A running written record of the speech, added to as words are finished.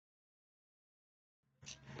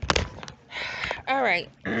All right.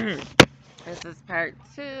 This is part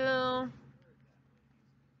 2. See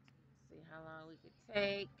how long we could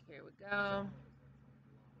take. Here we go. All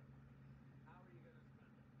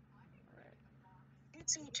right.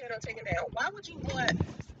 YouTube channel taken down. Why would you want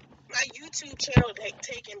my YouTube channel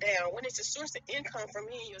taken down when it's a source of income for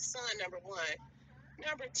me and your son, number one?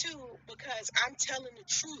 Number two, because I'm telling the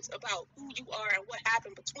truth about who you are and what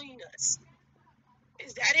happened between us.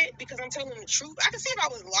 Is that it? Because I'm telling the truth? I can see if I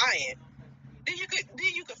was lying. Then you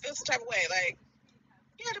could feel some type of way. Like,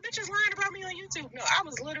 yeah, the bitch is lying about me on YouTube. No, I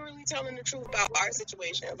was literally telling the truth about our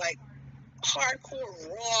situation. Like, hardcore,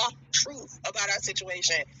 raw truth about our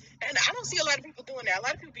situation. And I don't see a lot of people doing that. A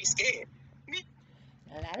lot of people be scared. Me,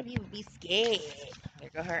 A lot of people be scared.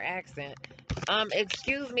 There go her accent.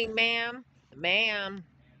 Excuse me, ma'am. Ma'am.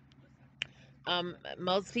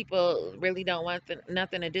 Most people really don't want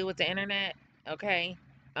nothing to do with the internet. Okay.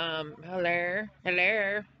 Hello.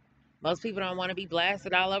 Hello. Most people don't want to be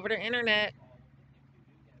blasted all over the internet.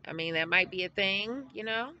 I mean, that might be a thing, you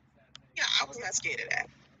know? yeah, I was not scared of that.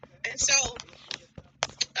 And so,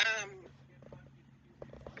 um,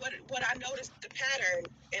 what I noticed the pattern,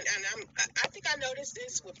 and I think I noticed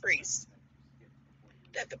this with priests,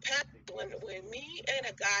 that the pattern when me and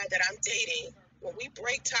a guy that I'm dating, when we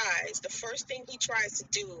break ties, the first thing he tries to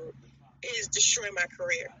do is destroy my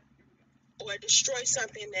career or destroy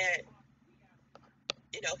something that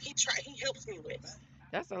he helps me with.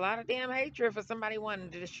 That's a lot of damn hatred for somebody wanting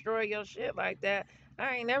to destroy your shit like that.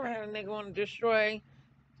 I ain't never had a nigga want to destroy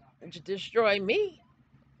me.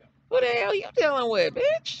 Who the hell you dealing with,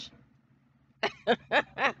 bitch?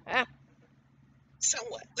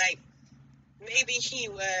 Somewhat, like maybe he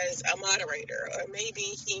was a moderator, or maybe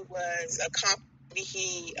he was a maybe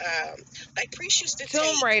he like priest used to Tomb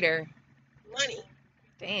take Raider. money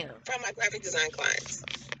Damn. from my graphic design clients.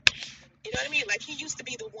 You know what I mean? Like he used to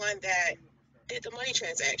be the one that did the money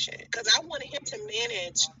transaction because I wanted him to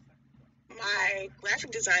manage my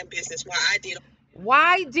graphic design business while I did.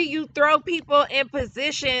 Why do you throw people in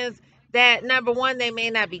positions that, number one, they may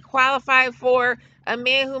not be qualified for? A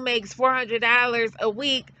man who makes $400 a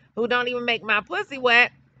week, who don't even make my pussy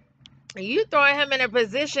wet, you throwing him in a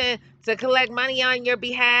position to collect money on your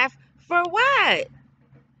behalf for what?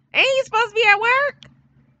 Ain't he supposed to be at work?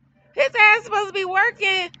 His ass supposed to be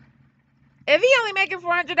working. If he only making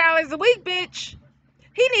 $400 a week, bitch,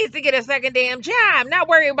 he needs to get a second damn job. Not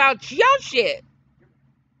worry about your shit.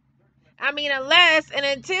 I mean, unless and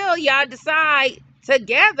until y'all decide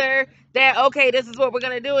together that, okay, this is what we're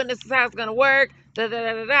gonna do and this is how it's gonna work, da da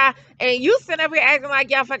da da da. And you sit up here acting like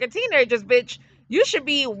y'all fucking teenagers, bitch. You should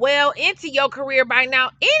be well into your career by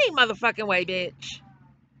now, any motherfucking way, bitch.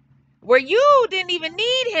 Where you didn't even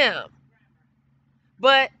need him.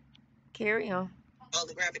 But carry on. All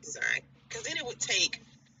the graphic design, because then it would take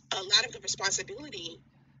a lot of the responsibility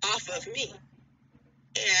off of me,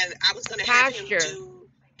 and I was going to have him Posture. do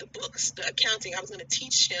the books, the accounting. I was going to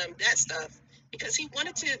teach him that stuff because he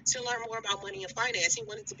wanted to learn more about money and finance. He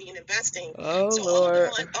wanted to be in investing. Oh So Lord.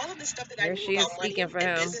 all of the stuff that I Here knew she is about money speaking for and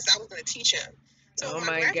him. business, I was going to teach him. So Oh my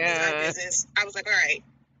my graphic design God. business, I was like, all right,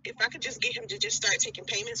 if I could just get him to just start taking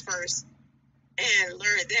payments first and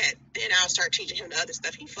learn that, then I'll start teaching him the other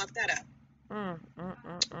stuff. He fucked that up.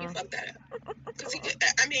 He fucked that up. Because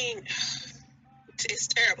I mean, it's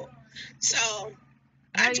terrible. So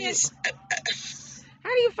How do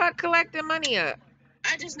you fuck collecting money up?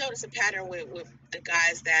 I just noticed a pattern with the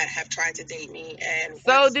guys that have tried to date me, and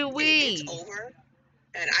So once do it's we. over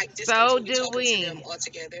and I So discontinue do talking to we. them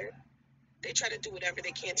altogether, they try to do whatever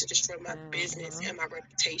they can to destroy my business and my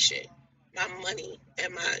reputation, my money,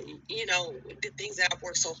 and the things that I've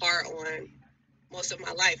worked so hard on most of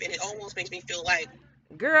my life. And it almost makes me feel like,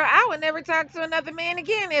 Girl, I would never talk to another man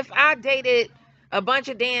again if I dated a bunch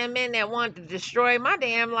of damn men that wanted to destroy my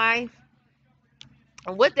damn life.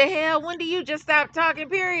 What the hell? When do you just stop talking,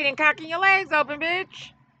 period, and cocking your legs open, bitch?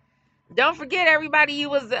 Don't forget everybody you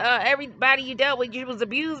dealt with, you was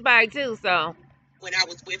abused by too. So when I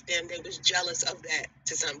was with them, they was jealous of that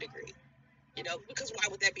to some degree. Because why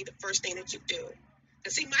would that be the first thing that you do?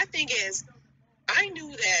 And see, my thing is, I knew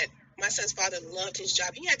that my son's father loved his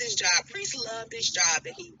job. He had this job. Priest loved this job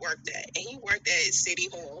that he worked at. And he worked at City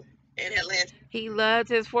Hall in Atlanta. he loved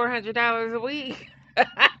his $400 a week.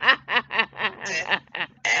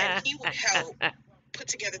 And he would help put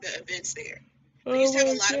together the events there. They Oh used to have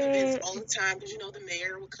a my lot of events God. all the time because, the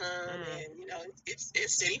mayor would come and, it's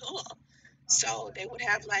City Hall. So they would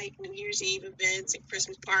have like New Year's Eve events and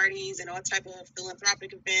Christmas parties and all type of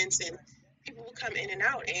philanthropic events, and people would come in and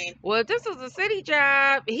out. And Well, if this was a city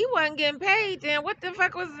job, he wasn't getting paid. Then what the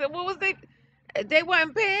fuck was it? What was they? They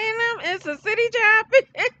wasn't paying him. It's a city job.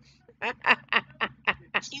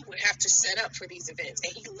 he would have to set up for these events,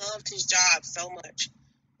 and he loved his job so much.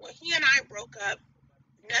 When he and I broke up,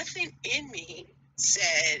 nothing in me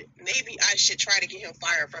said maybe I should try to get him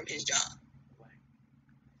fired from his job,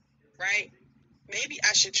 right? Maybe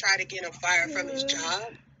I should try to get him fired from his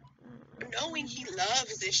job, knowing he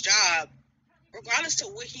loves this job, regardless to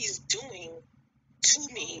what he's doing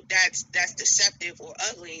to me that's deceptive or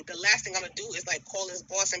ugly. The last thing I'm gonna do is like call his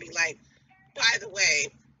boss and be like, by the way,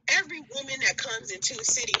 every woman that comes into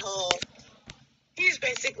City Hall, he's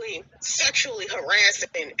basically sexually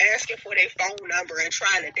harassing, asking for their phone number and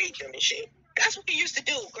trying to date them and shit. That's what he used to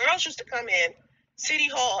do. Girls used to come in City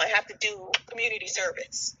Hall and have to do community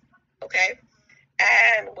service. Okay?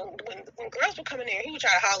 And when girls were coming in, he would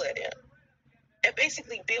try to holler at them and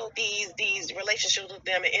basically build these relationships with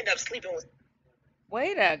them and end up sleeping with.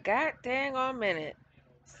 Wait a god dang on minute.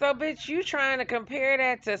 So, bitch, you trying to compare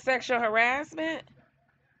that to sexual harassment?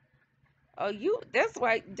 Oh, that's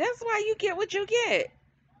why you get what you get.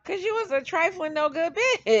 Cause you was a trifling no good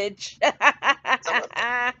bitch. Some of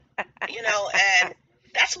them, and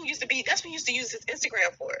that's who used to be. That's what he used to use his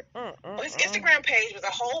Instagram for. On his Instagram page was a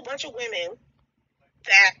whole bunch of women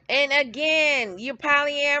that. And again, you're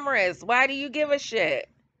polyamorous. Why do you give a shit?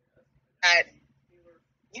 That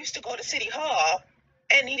used to go to City Hall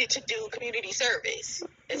and needed to do community service,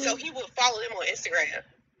 and so he would follow them on Instagram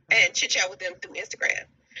and chit chat with them through Instagram.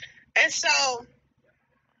 And so,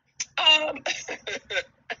 did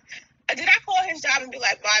I call his job and be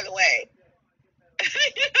like, by the way,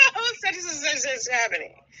 such and such is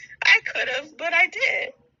happening? I could have, but I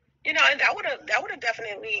did. And that would have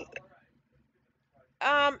definitely.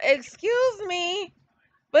 Excuse me,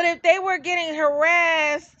 but if they were getting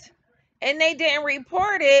harassed and they didn't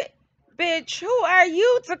report it, bitch, who are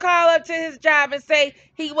you to call up to his job and say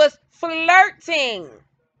he was flirting?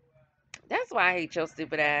 That's why I hate your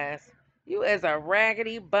stupid ass. You is a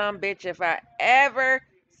raggedy bum bitch if I ever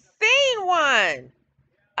seen one.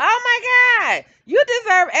 Oh my god. You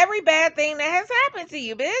deserve every bad thing that has happened to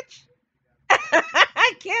you, bitch.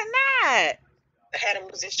 I cannot. Had him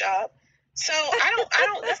lose his job. So I don't.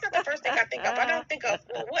 That's not the first thing I think of. I don't think of,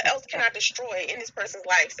 well, what else can I destroy in this person's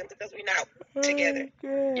life simply because we're not together.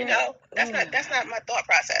 That's not my thought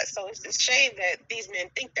process. So it's a shame that these men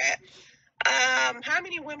think that. How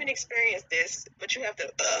many women experience this? But you have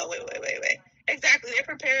to. Wait. Exactly, they're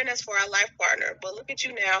preparing us for our life partner. But look at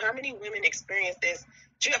you now. How many women experience this?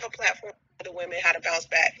 Do you have a platform for the women how to bounce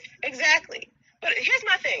back? Exactly. But here's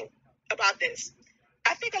my thing about this.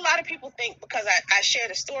 I think a lot of people think because I share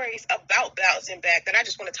the stories about bouncing back that I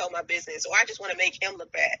just want to tell my business or I just want to make him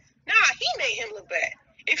look bad. Nah, he made him look bad.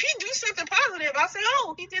 If he do something positive, I'll say,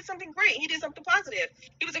 oh, he did something great. He did something positive.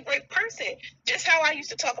 He was a great person. Just how I used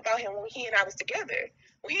to talk about him when he and I was together.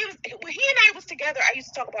 When he and I was together, I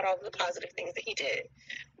used to talk about all the positive things that he did.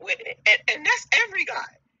 And that's every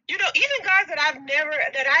guy. Even guys that I haven't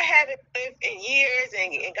lived in years,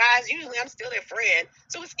 and guys, usually I'm still their friend.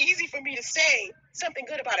 So it's easy for me to say something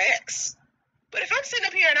good about an ex. But if I'm sitting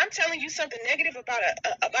up here and I'm telling you something negative about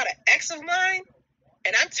an ex of mine,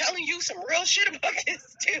 and I'm telling you some real shit about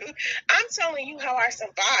this dude, I'm telling you how I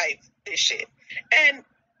survived this shit. And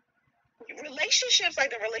relationships like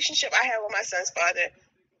the relationship I had with my son's father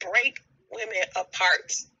break women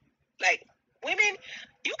apart. Like, women,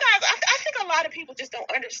 you guys, I think a lot of people just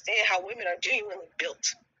don't understand how women are genuinely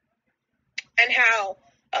built and how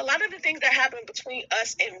a lot of the things that happen between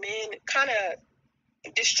us and men kind of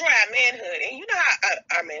destroy our manhood. And you know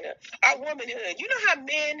how our manhood, our womanhood, you know how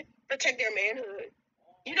men protect their manhood.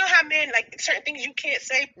 You know how men, like, certain things you can't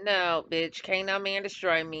say. No, bitch, can't no man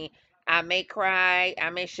destroy me. I may cry,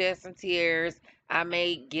 I may shed some tears, I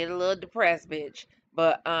may get a little depressed, bitch.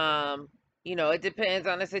 But it depends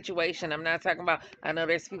on the situation. I'm not talking about I know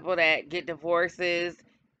there's people that get divorces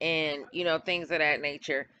and, things of that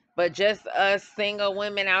nature. But just us single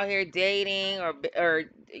women out here dating or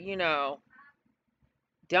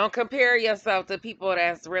don't compare yourself to people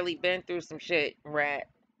that's really been through some shit, rat.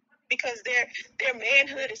 Because their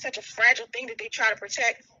manhood is such a fragile thing that they try to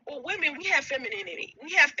protect. Well, women, we have femininity.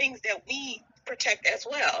 We have things that we protect as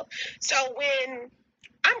well. So when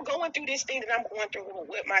I'm going through this thing that I'm going through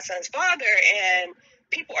with my son's father, and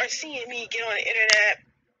people are seeing me get on the internet,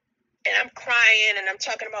 and I'm crying, and I'm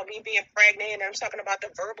talking about me being pregnant, and I'm talking about the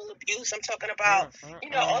verbal abuse, I'm talking about,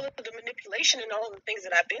 all of the manipulation and all of the things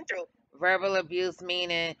that I've been through. Verbal abuse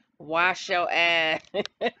meaning wash your ass,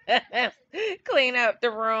 clean up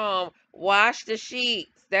the room, wash the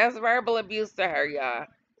sheets. That's verbal abuse to her, y'all.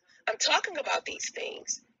 I'm talking about these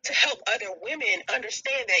things to help other women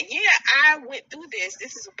understand that, yeah, I went through this.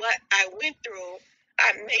 This is what I went through.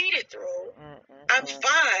 I made it through. I'm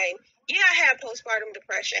fine. Yeah, I had postpartum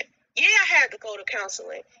depression. Yeah, I had to go to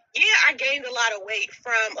counseling. Yeah, I gained a lot of weight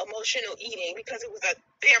from emotional eating because it was a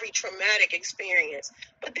very traumatic experience.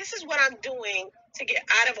 But this is what I'm doing to get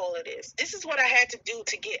out of all of this. This is what I had to do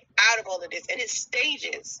to get out of all of this. And it's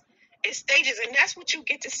stages. It's stages. And that's what you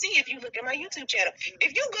get to see if you look at my YouTube channel.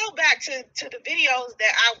 If you go back to the videos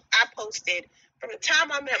that I posted from the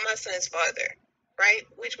time I met my son's father, right,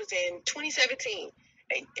 which was in 2017,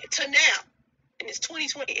 to now, and it's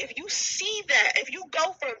 2020. If you see that, if you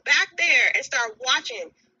go from back there and start watching,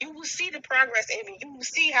 you will see the progress in me. You will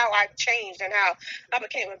see how I changed and how I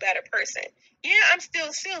became a better person. Yeah, I'm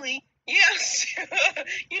still silly. Yes,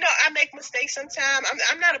 I make mistakes sometimes.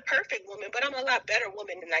 I'm not a perfect woman, but I'm a lot better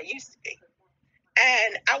woman than I used to be.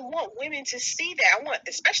 And I want women to see that. I want,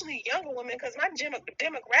 especially younger women, because my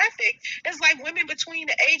demographic is like women between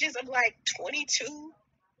the ages of like 22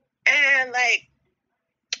 and like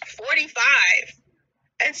 45.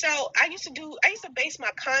 And so I used to base my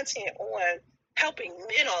content on helping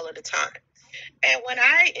men all of the time. And when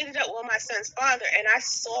I ended up with my son's father and I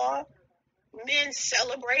saw men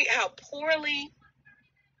celebrate how poorly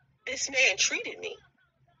this man treated me,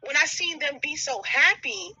 when I seen them be so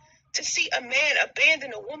happy to see a man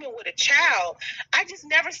abandon a woman with a child, I just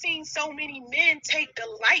never seen so many men take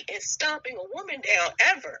delight in stomping a woman down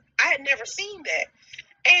ever. I had never seen that.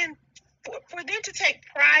 And for them to take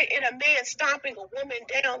pride in a man stomping a woman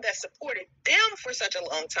down that supported them for such a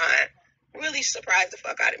long time really surprised the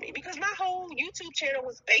fuck out of me, because my whole YouTube channel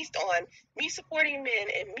was based on me supporting men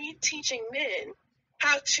and me teaching men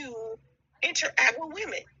how to interact with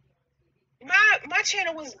women. My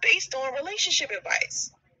channel was based on relationship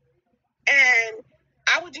advice. And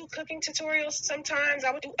I would do cooking tutorials sometimes.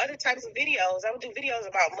 I would do other types of videos. I would do videos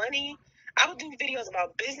about money. I would do videos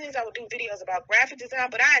about business. I would do videos about graphic design.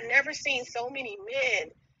 But I had never seen so many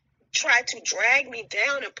men try to drag me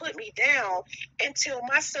down and put me down until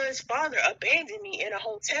my son's father abandoned me in a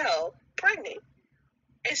hotel pregnant.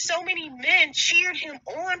 And so many men cheered him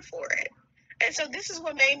on for it. And so this is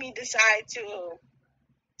what made me decide to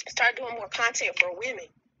start doing more content for women,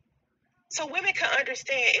 so women can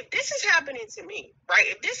understand, if this is happening to me, right?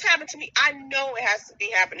 If this happened to me, I know it has to be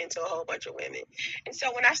happening to a whole bunch of women. And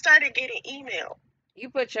so when I started getting email, You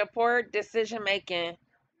put your poor decision making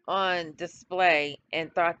on display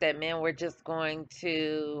and thought that men were just going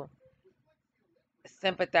to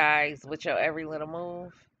sympathize with your every little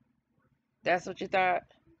move. That's what you thought?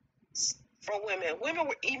 from women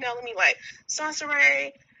were emailing me like,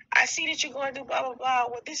 Soncerae, I see that you're going through blah, blah, blah.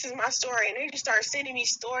 Well, this is my story. And they just start sending me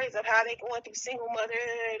stories of how they're going through single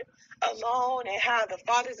motherhood alone and how the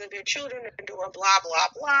fathers of their children are doing blah, blah,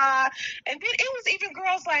 blah. And then it was even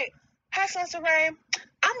girls like, hi, Soncerae,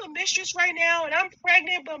 I'm a mistress right now and I'm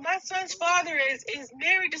pregnant, but my son's father is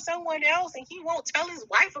married to someone else and he won't tell his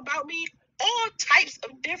wife about me. All types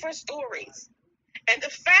of different stories. And the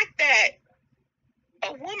fact that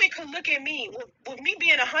a woman could look at me with me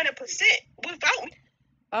being 100% without me.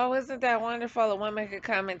 Oh, isn't that wonderful? A woman could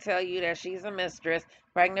come and tell you that she's a mistress,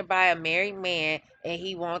 pregnant by a married man, and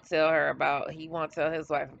he won't tell his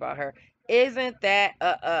wife about her. Isn't that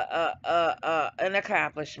an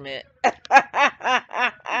accomplishment? Being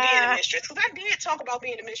a mistress, because I did talk about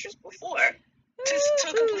being a mistress before to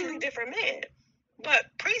a completely different man. But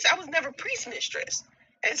priest, I was never priest mistress.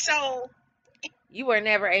 And so You were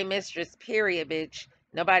never a mistress, period, bitch.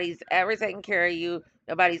 Nobody's ever taken care of you.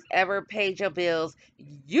 Nobody's ever paid your bills.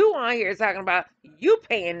 You on here talking about you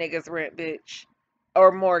paying niggas rent, bitch,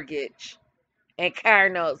 or mortgage and car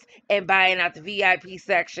notes and buying out the VIP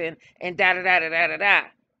section and da da da da da da da.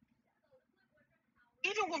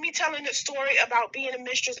 even with me telling the story about being a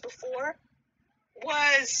mistress before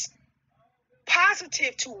was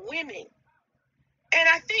positive to women. And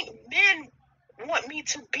I think men want me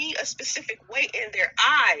to be a specific way in their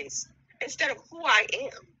eyes instead of who I am.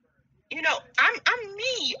 I'm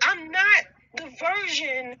me. I'm not the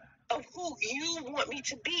version of who you want me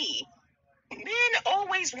to be. Men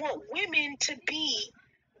always want women to be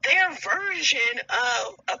their version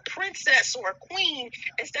of a princess or a queen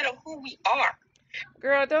instead of who we are.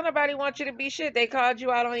 Girl, don't nobody want you to be shit. They called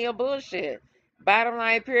you out on your bullshit. Bottom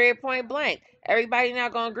line, period, point blank. Everybody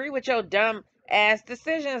not gonna agree with your dumb ass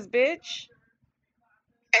decisions, bitch.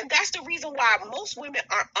 And that's the reason why most women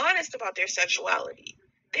are honest about their sexuality.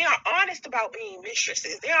 They are honest about being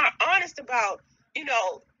mistresses. They are honest about,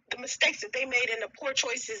 the mistakes that they made and the poor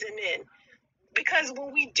choices in men. Because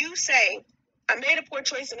when we do say, I made a poor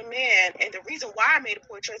choice in a man, and the reason why I made a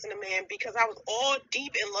poor choice in a man, because I was all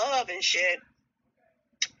deep in love and shit,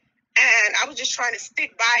 and I was just trying to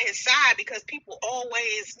stick by his side because people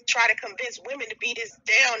always try to convince women to be this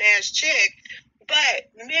down ass chick.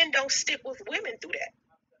 But men don't stick with women through that.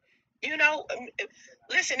 You know,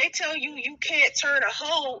 listen, they tell you you can't turn a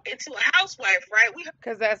hoe into a housewife, right?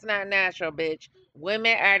 Because that's not natural, bitch.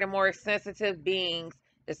 Women are the more sensitive beings,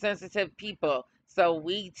 the sensitive people. So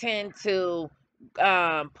we tend to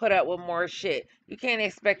put up with more shit. You can't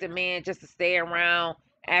expect a man just to stay around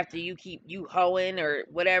after you keep you hoeing or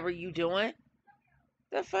whatever you doing.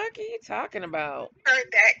 The fuck are you talking about?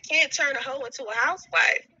 heard that can't turn a hoe into a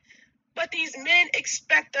housewife. But these men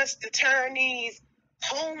expect us to turn these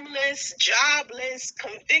homeless, jobless,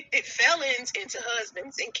 convicted felons into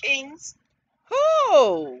husbands and kings.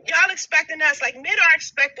 Who? Y'all expecting us, like men are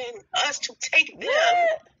expecting us to take them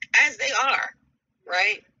What? as they are,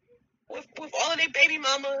 right? With all of their baby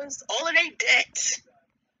mamas, all of their debts.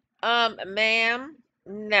 Ma'am,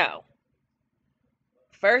 no.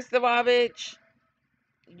 First of all, bitch,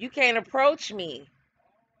 you can't approach me.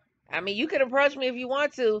 I mean, you can approach me if you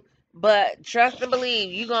want to, but trust and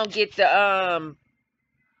believe you gonna get the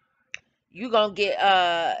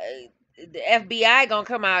FBI gonna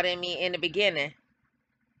come out in me in the beginning.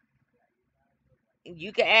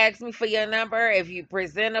 You can ask me for your number if you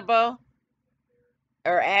presentable,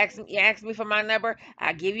 or ask me for my number.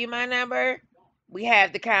 I give you my number. We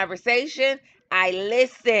have the conversation. I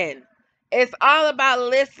listen. It's all about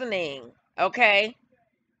listening, okay?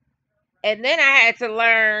 And then I had to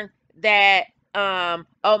learn that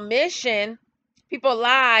omission, people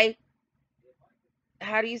lie.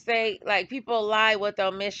 How do you say, like, people lie with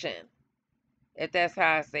omission? If that's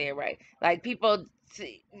how I say it right. Like, people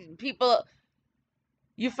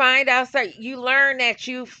you find out certain, you learn that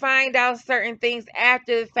you find out certain things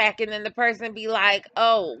after the fact, and then the person be like,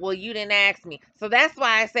 oh, well, you didn't ask me. So that's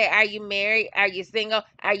why I say, are you married? Are you single?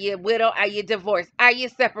 Are you a widow? Are you divorced? Are you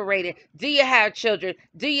separated? Do you have children?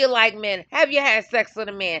 Do you like men? Have you had sex with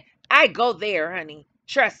a man? I go there, honey.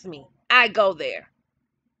 Trust me, I go there.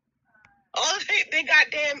 All of they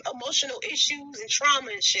goddamn emotional issues and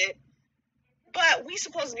trauma and shit. But we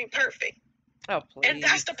supposed to be perfect. Oh, And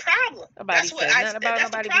that's please. the problem. Nobody said nothing about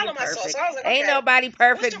That's the nobody being problem I saw. perfect. So I was like, Ain't okay, nobody what's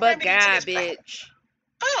perfect the but remedy to God, this problem? bitch.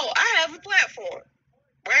 Oh, I have a platform,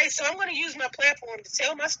 right? So I'm going to use my platform to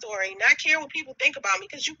tell my story, not care what people think about me,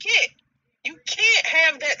 because you can't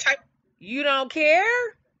have that type You don't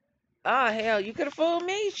care? Oh, hell, you could have fooled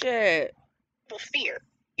me, shit. of fear.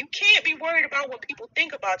 You can't be worried about what people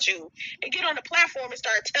think about you and get on the platform and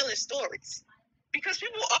start telling stories. Because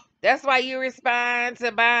people are. That's why you respond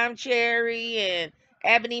to Bomb Cherry and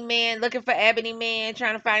Ebony Man, looking for Ebony Man,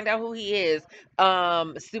 trying to find out who he is.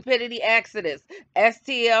 Stupidity Exodus,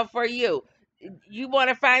 STL for you. You want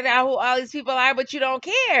to find out who all these people are, but you don't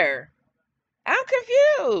care. I'm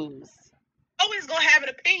confused. Always going to have an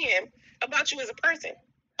opinion about you as a person.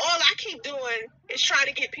 All I keep doing is trying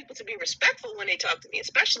to get people to be respectful when they talk to me,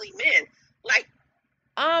 especially men. Like,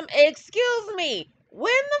 Excuse me.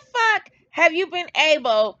 When the fuck have you been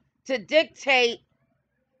able to dictate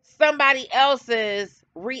somebody else's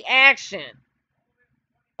reaction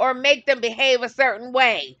or make them behave a certain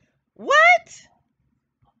way? What?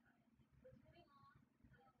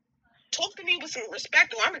 talk to me with some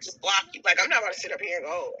respect, or I'm gonna just block you. Like, I'm not gonna sit up here and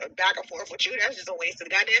go back and forth with you. That's just a waste of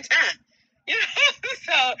the goddamn time. You know.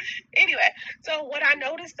 So anyway, so what I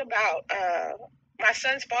noticed about my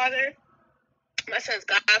son's father, my son's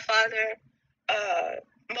godfather,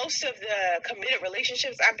 most of the committed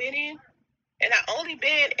relationships I've been in, and I only been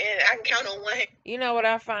in, I can count on one hand. You know what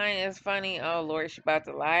I find is funny? Oh Lord, she about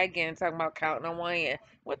to lie again, talking about counting on one hand.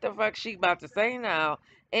 What the fuck she about to say now?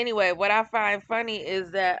 Anyway, what I find funny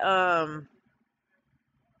is that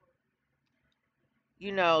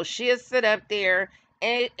she'll sit up there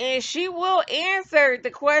and she will answer the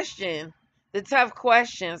question, the tough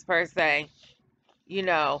questions per se, you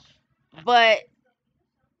know, but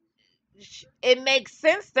it makes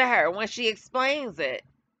sense to her when she explains it.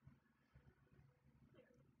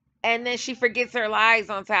 And then she forgets her lies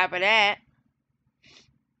on top of that.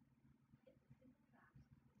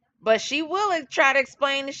 But she will try to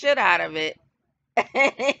explain the shit out of it.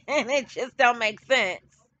 And it just don't make sense.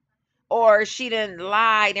 Or she didn't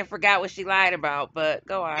lie and forgot what she lied about. But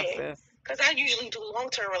go on, sis. Because I usually do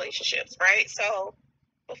long-term relationships, right? So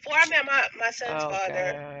before I met my son's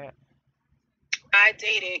father, God. I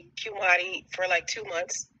dated Kumari for like 2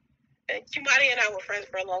 months. And Kumari and I were friends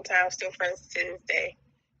for a long time, still friends to this day.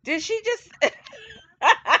 Did she just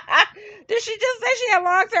did she just say she had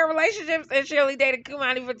long term relationships and she only dated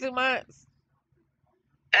Kumani for 2 months?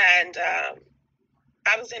 And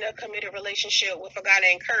I was in a committed relationship with a guy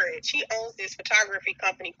named Courage. He owns this photography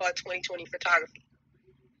company called 2020 Photography.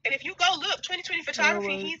 And if you go look, 2020 Oh photography,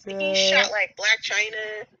 my he's shot God. like Black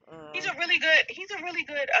China. He's a really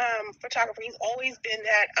good photographer. He's always been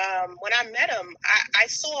that. When I met him, I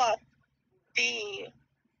saw the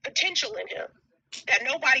potential in him that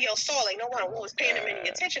nobody else saw. Like no one was paying him any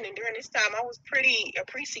attention. And during this time, I was pretty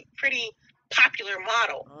popular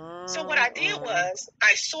model. So what I did was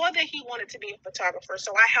I saw that he wanted to be a photographer,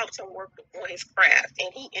 so I helped him work on his craft,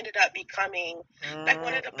 and he ended up becoming like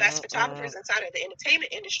one of the best photographers inside of the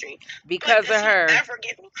entertainment industry. But Because does of he her. ever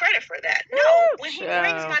give me credit for that? No. Woo, When he brings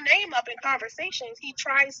child. my name up in conversations, he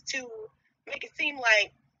tries to make it seem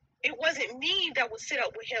like it wasn't me that would sit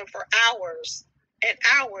up with him for hours and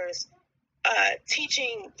hours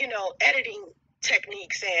teaching, editing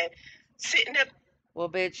techniques and sitting up. Well,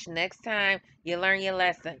 bitch, next time you learn your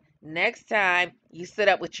lesson. Next time you sit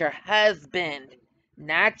up with your husband,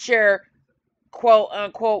 not your quote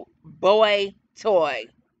unquote boy toy.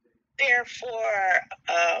 There for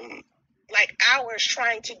like hours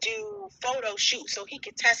trying to do photo shoots so he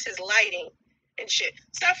could test his lighting and shit.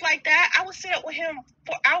 Stuff like that. I would sit up with him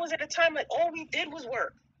for hours at a time. Like all we did was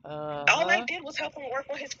work. All I did was help him work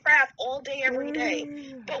on his craft all day, every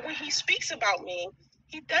day. But when he speaks about me,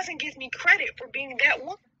 he doesn't give me credit for being that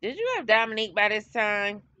woman. Did you have Dominique by this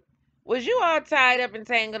time? Was you all tied up and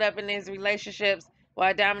tangled up in these relationships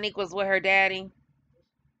while Dominique was with her daddy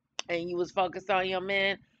and you was focused on your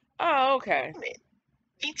men? Oh, okay.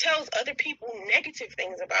 He tells other people negative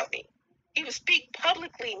things about me. He would speak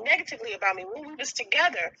publicly negatively about me when we was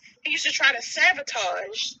together. He used to try to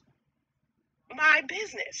sabotage my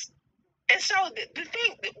business. And so the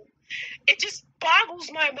thing, it just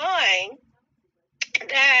boggles my mind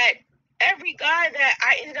that every guy that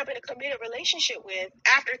I ended up in a committed relationship with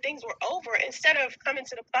after things were over, instead of coming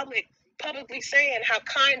to the publicly saying how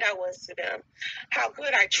kind I was to them, how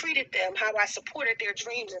good I treated them, how I supported their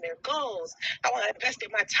dreams and their goals, how I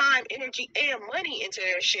invested my time, energy, and money into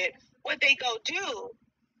their shit, what they go do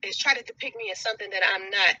is try to depict me as something that I'm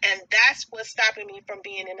not. And that's what's stopping me from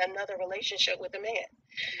being in another relationship with a man.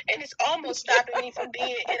 And it's almost stopping me from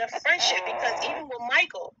being in a friendship, because even with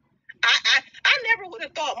Michael, I never would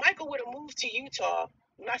have thought Michael would have moved to Utah.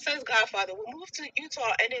 My son's godfather would move to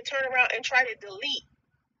Utah and then turn around and try to delete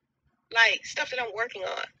like stuff that I'm working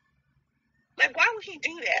on. Like, why would he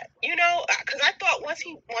do that? Because I thought once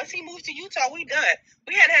he moved to Utah, we done.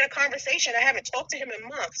 We had a conversation. I haven't talked to him in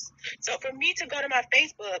months. So for me to go to my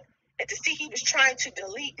Facebook and to see he was trying to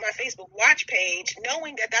delete my Facebook watch page,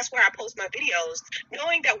 knowing that that's where I post my videos,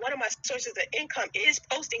 knowing that one of my sources of income is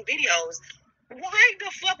posting videos, why the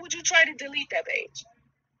fuck would you try to delete that page?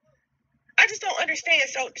 I just don't understand.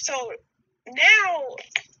 So now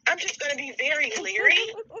I'm just gonna be very leery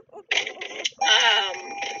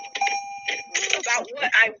about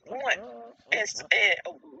what I want and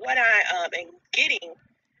what I am getting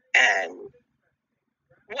and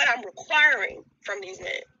what I'm requiring from these men.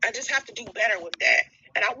 I just have to do better with that.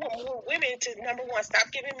 And I want more women to, number one, stop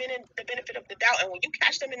giving men the benefit of the doubt. And when you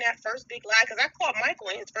catch them in that first big lie, because I caught Michael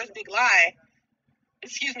in his first big lie,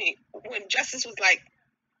 when Justice was like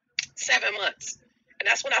 7 months. And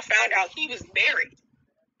that's when I found out he was married.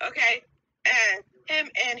 Okay? And him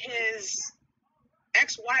and his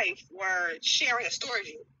ex-wife were sharing a storage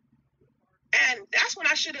unit. And that's when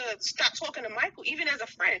I should have stopped talking to Michael, even as a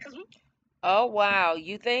friend. Oh, wow.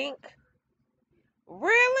 You think?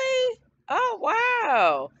 Really? Oh,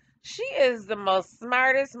 wow. She is the most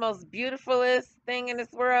smartest, most beautifulest thing in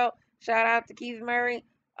this world. Shout out to Keith Murray.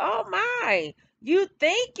 Oh, my. You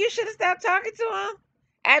think you should have stopped talking to him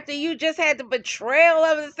after you just had the betrayal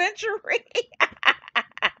of the century?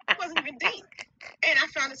 It wasn't even deep. And I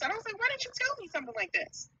found this out. I was like, why didn't you tell me something like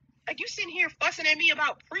this? Like, you sitting here fussing at me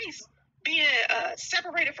about priests being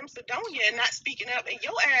separated from Sidonia and not speaking up, and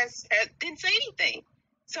your ass didn't say anything.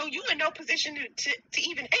 So you in no position to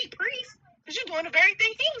even hate priests, because you're doing the very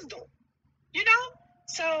thing he was doing.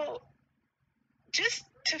 So just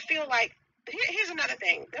to feel like, here's another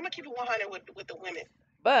thing. I'm gonna keep it 100 with the women.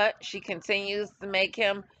 But she continues to make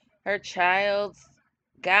him her child's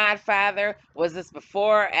godfather. Was this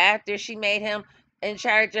before or after she made him in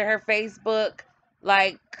charge of her Facebook?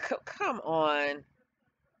 Like, come on.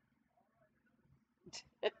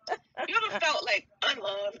 You ever felt like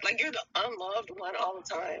unloved? Like you're the unloved one all the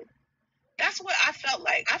time? That's what I felt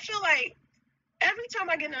like. I feel like every time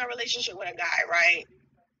I get in a relationship with a guy, right?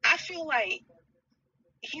 I feel like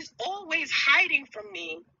he's always hiding from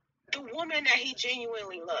me the woman that he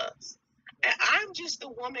genuinely loves. And I'm just the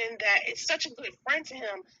woman that is such a good friend to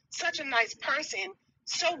him, such a nice person,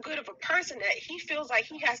 so good of a person that he feels like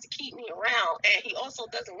he has to keep me around. And he also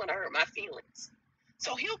doesn't want to hurt my feelings.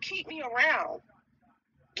 So he'll keep me around.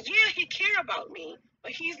 Yeah, he care about me,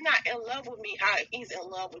 but he's not in love with me how he's in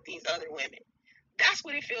love with these other women. That's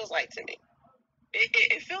what it feels like to me.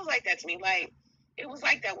 It feels like that to me. Like it was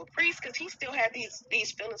like that with Priest because he still had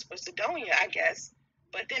these feelings for Sidonia, I guess.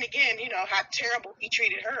 But then again, you know how terrible he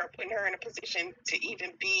treated her, putting her in a position to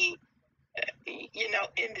even be,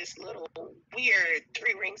 in this little weird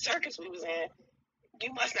 3-ring circus we was in.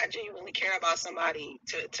 You must not genuinely care about somebody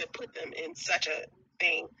to put them in such a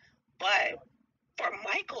thing. But for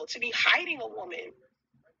Michael to be hiding a woman,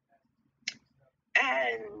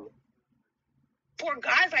 and for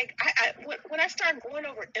guys like when I start going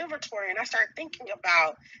over inventory and I start thinking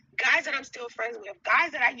about guys that I'm still friends with,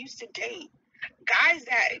 guys that I used to date, guys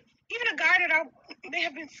that even a guy that I may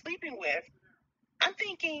have been sleeping with, I'm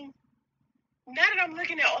thinking now that I'm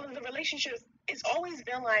looking at all of the relationships, it's always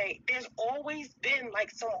been like there's always been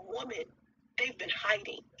like some woman they've been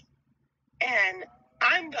hiding, and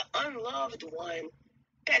I'm the unloved one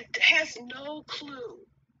that has no clue,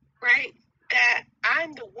 right? That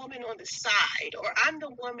I'm the woman on the side, or I'm the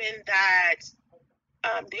woman that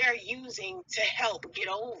they're using to help get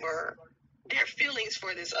over their feelings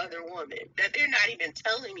for this other woman that they're not even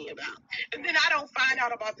telling me about. And then I don't find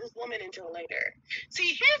out about this woman until later.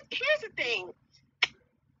 See, here's the thing.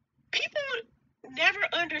 People never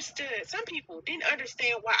understood. Some people didn't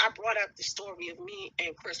understand why I brought up the story of me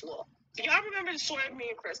and Chris Law. Do y'all remember the story of me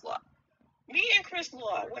and Chris Law? Me and Chris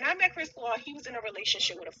Law, when I met Chris Law, he was in a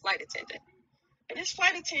relationship with a flight attendant. And this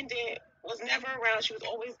flight attendant was never around. She was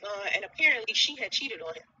always gone. And apparently she had cheated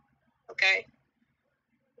on him. Okay?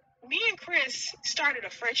 Me and Chris started a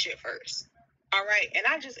friendship first. All right. And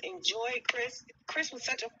I just enjoyed Chris. Chris was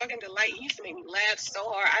such a fucking delight. He used to make me laugh so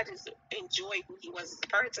hard. I just enjoyed who he was as a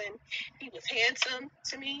person. He was handsome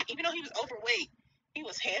to me. Even though he was overweight, he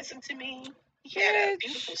was handsome to me. He had a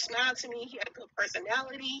beautiful smile to me. He had a good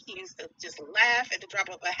personality. He used to just laugh at the drop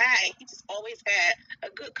of a hat. And he just always had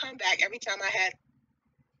a good comeback every time I had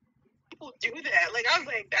people do that. Like I was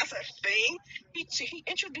like, that's a thing. He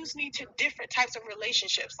introduced me to different types of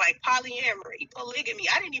relationships, like polyamory, polygamy.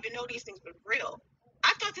 I didn't even know these things were real.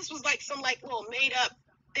 I thought this was like some like little made up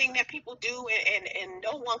thing that people do, and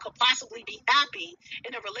no one could possibly be happy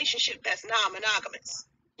in a relationship that's non-monogamous.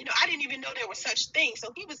 I didn't even know there were such things.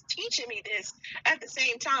 So he was teaching me this at the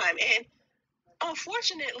same time, and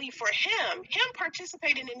unfortunately for him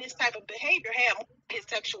participating in this type of behavior had his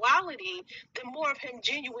sexuality than more of him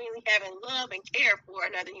genuinely having love and care for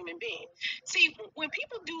another human being. See, when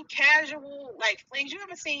people do casual like flings, you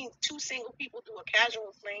ever seen two single people do a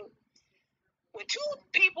casual fling? When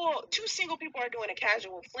two single people are doing a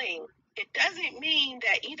casual fling, it doesn't mean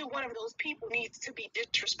that either one of those people needs to be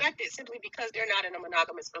disrespected simply because they're not in a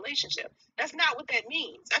monogamous relationship. That's not what that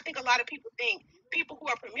means. I think a lot of people think people who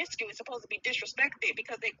are promiscuous are supposed to be disrespected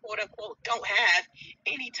because they quote unquote don't have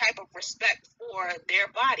any type of respect for their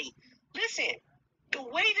body. Listen, the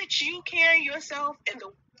way that you carry yourself and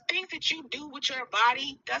the things that you do with your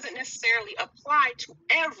body doesn't necessarily apply to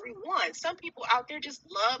everyone. Some people out there just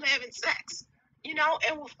love having sex.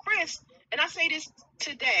 And with Chris, and I say this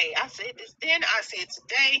today, I said this then, I said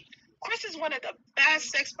today, Chris is one of the best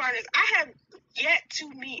sex partners. I have yet to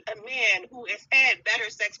meet a man who has had better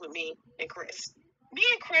sex with me than Chris. Me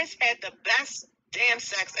and Chris had the best damn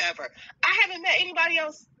sex ever. I haven't met anybody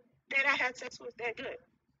else that I had sex with that good.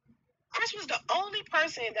 Chris was the only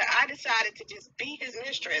person that I decided to just be his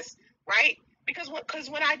mistress, right? Because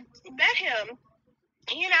when I met him,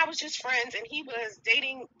 he and I was just friends, and he was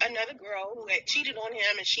dating another girl who had cheated on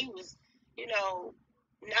him, and she was,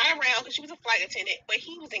 not around because she was a flight attendant, but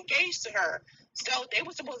he was engaged to her. So they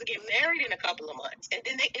were supposed to get married in a couple of months, and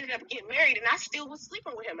then they ended up getting married, and I still was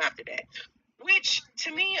sleeping with him after that. Which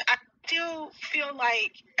to me, I still feel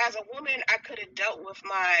like as a woman, I could have dealt with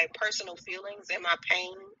my personal feelings and my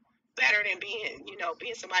pain better than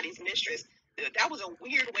being somebody's mistress. That was a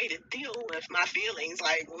weird way to deal with my feelings.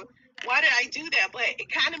 Like, why did I do that? But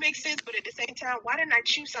it kind of makes sense. But at the same time, why didn't I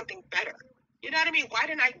choose something better? You know what I mean? Why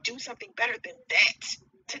didn't I do something better than that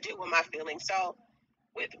to deal with my feelings? So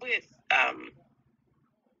with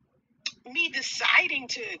me deciding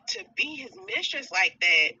to be his mistress like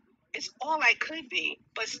that, it's all I could be.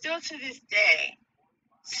 But still to this day,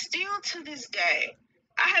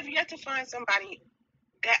 I have yet to find somebody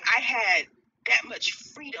that I had that much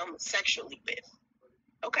freedom sexually with.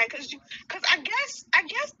 Okay, because I guess.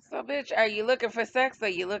 So, bitch, are you looking for sex or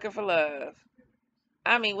you looking for love?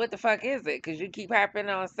 I mean, what the fuck is it? Because you keep harping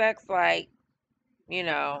on sex you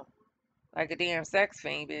know, like a damn sex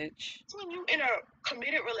fiend, bitch. When you in a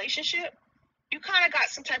committed relationship, you kind of got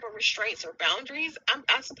some type of restraints or boundaries.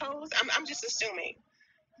 I suppose. I'm just assuming.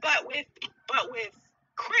 But with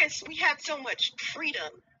Chris, we had so much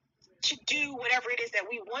freedom to do whatever it is that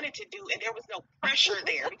we wanted to do, and there was no pressure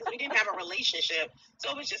there because we didn't have a relationship. So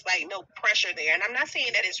it was just like no pressure there. And I'm not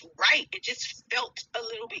saying that it's right. It just felt a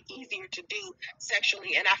little bit easier to do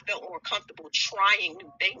sexually, and I felt more comfortable trying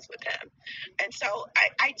new things with him. And so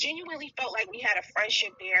I genuinely felt like we had a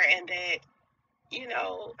friendship there, and that, you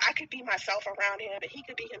know, I could be myself around him, and he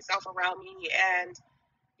could be himself around me, and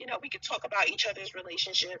you know, we could talk about each other's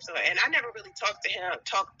relationships. And I never really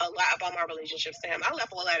talk a lot about my relationships to him. I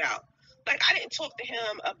left all that out. Like, I didn't talk to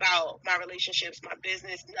him about my relationships, my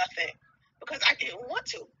business, nothing. Because I didn't want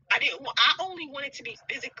to. I only wanted to be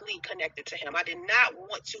physically connected to him. I did not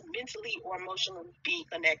want to mentally or emotionally be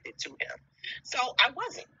connected to him. So I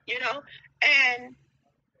wasn't, you know? And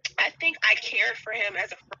I think I cared for him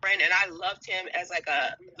as a friend, and I loved him as like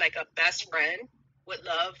a best friend would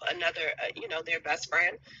love another, you know, their best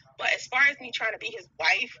friend. But as far as me trying to be his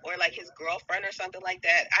wife or like his girlfriend or something like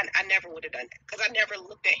that, I never would have done that because I never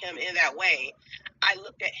looked at him in that way. I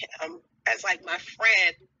looked at him as like my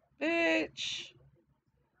friend. Bitch,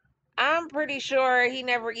 I'm pretty sure he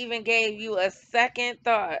never even gave you a second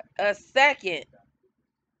thought, a second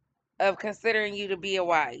of considering you to be a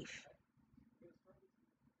wife.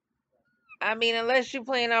 I mean, unless you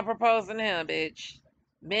plan on proposing to him, bitch.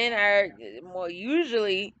 Men are more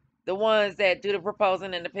usually the ones that do the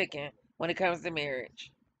proposing and the picking when it comes to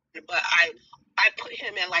marriage. But I put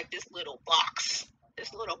him in like this little box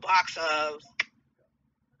of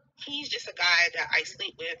he's just a guy that I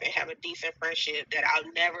sleep with and have a decent friendship that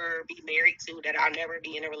I'll never be married to, that I'll never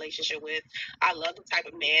be in a relationship with. I love the type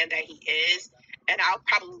of man that he is, and I'll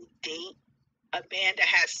probably date a man that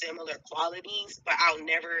has similar qualities, but I'll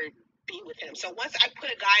never be with him. So once I put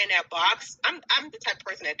a guy in that box, I'm the type of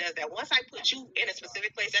person that does that. Once I put you in a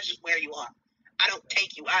specific place, that's just where you are. I don't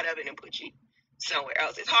take you out of it and put you somewhere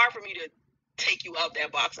else. It's hard for me to take you out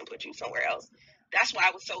that box and put you somewhere else. That's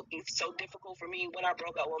why it's so difficult for me when I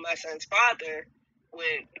broke up with my son's father.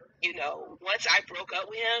 When, you know, once I broke up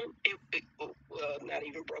with him, well, not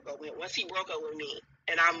even broke up with him. Once he broke up with me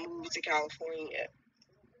and I moved to California,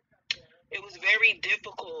 it was very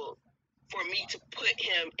difficult for me to put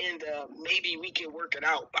him in the maybe we can work it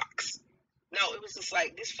out box. No, it was just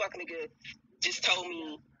like this fuck nigga just told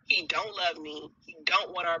me he don't love me, he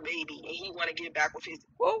don't want our baby, and he want to get back with his.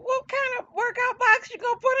 Well, what kind of workout box you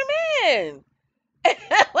gonna put him in?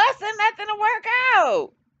 What's in nothing to work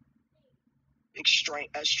out?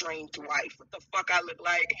 Estranged wife. What the fuck I look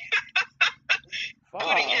like? Fuck.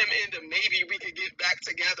 Putting him in the maybe we could get back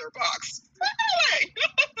together box.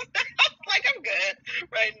 Like I'm good,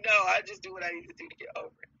 right? No, I just do what I need to do to get over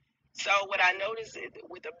it. So what I noticed is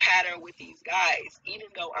with the pattern with these guys, even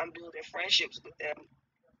though I'm building friendships with them,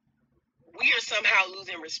 we are somehow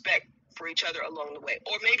losing respect for each other along the way.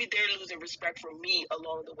 Or maybe they're losing respect for me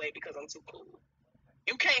along the way because I'm too cool.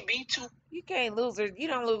 You can't be too. You can't lose. You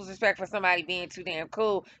don't lose respect for somebody being too damn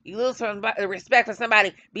cool. You lose respect for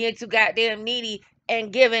somebody being too goddamn needy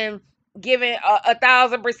and giving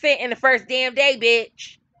 1,000% in the first damn day,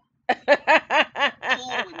 bitch. Cool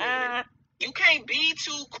with men. You can't be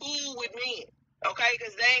too cool with men, okay?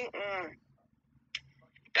 Because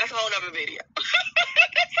that's a whole nother video.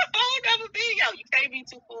 That's a whole nother video. You can't be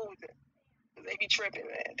too cool with them. They be tripping,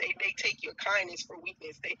 man. They take your kindness for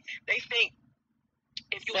weakness. They think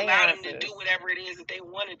if you allow them to do whatever it is that they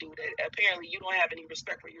want to do, that apparently you don't have any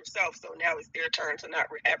respect for yourself. So now it's their turn to not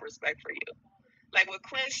have respect for you. Like with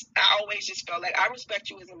Chris, I always just felt like I respect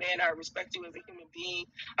you as a man. I respect you as a human being.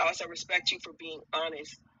 I also respect you for being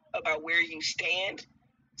honest about where you stand,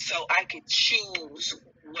 so I could choose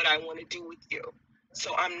what I want to do with you.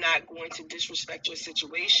 So I'm not going to disrespect your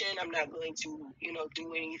situation. I'm not going to, you know,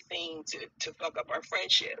 do anything to fuck up our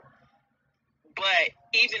friendship. But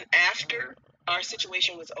even after our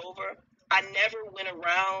situation was over, I never went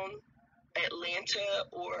around Atlanta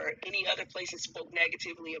or any other place and spoke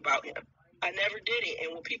negatively about him. I never did it.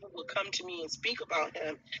 And when people would come to me and speak about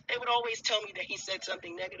him, they would always tell me that he said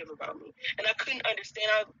something negative about me. And I couldn't understand.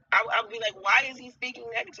 I would be like, why is he speaking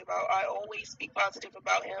negative? I always speak positive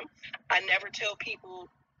about him. I never tell people,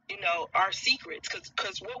 you know, our secrets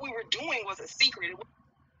because what we were doing was a secret.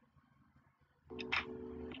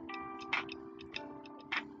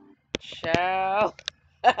 Child.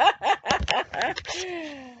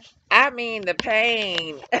 I mean, the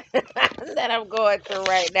pain that I'm going through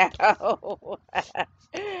right now.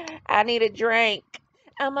 I need a drink.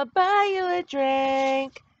 I'ma buy you a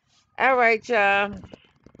drink. All right, y'all. I'm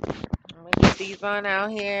gonna get these on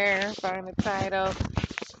out here. Find the title.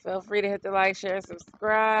 Feel free to hit the like, share,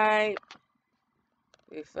 subscribe.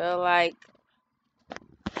 We feel like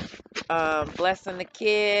Blessing the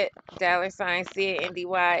Kid, $ CNDYLEND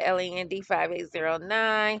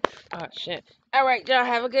 5809. Oh shit. All right, y'all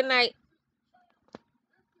have a good night.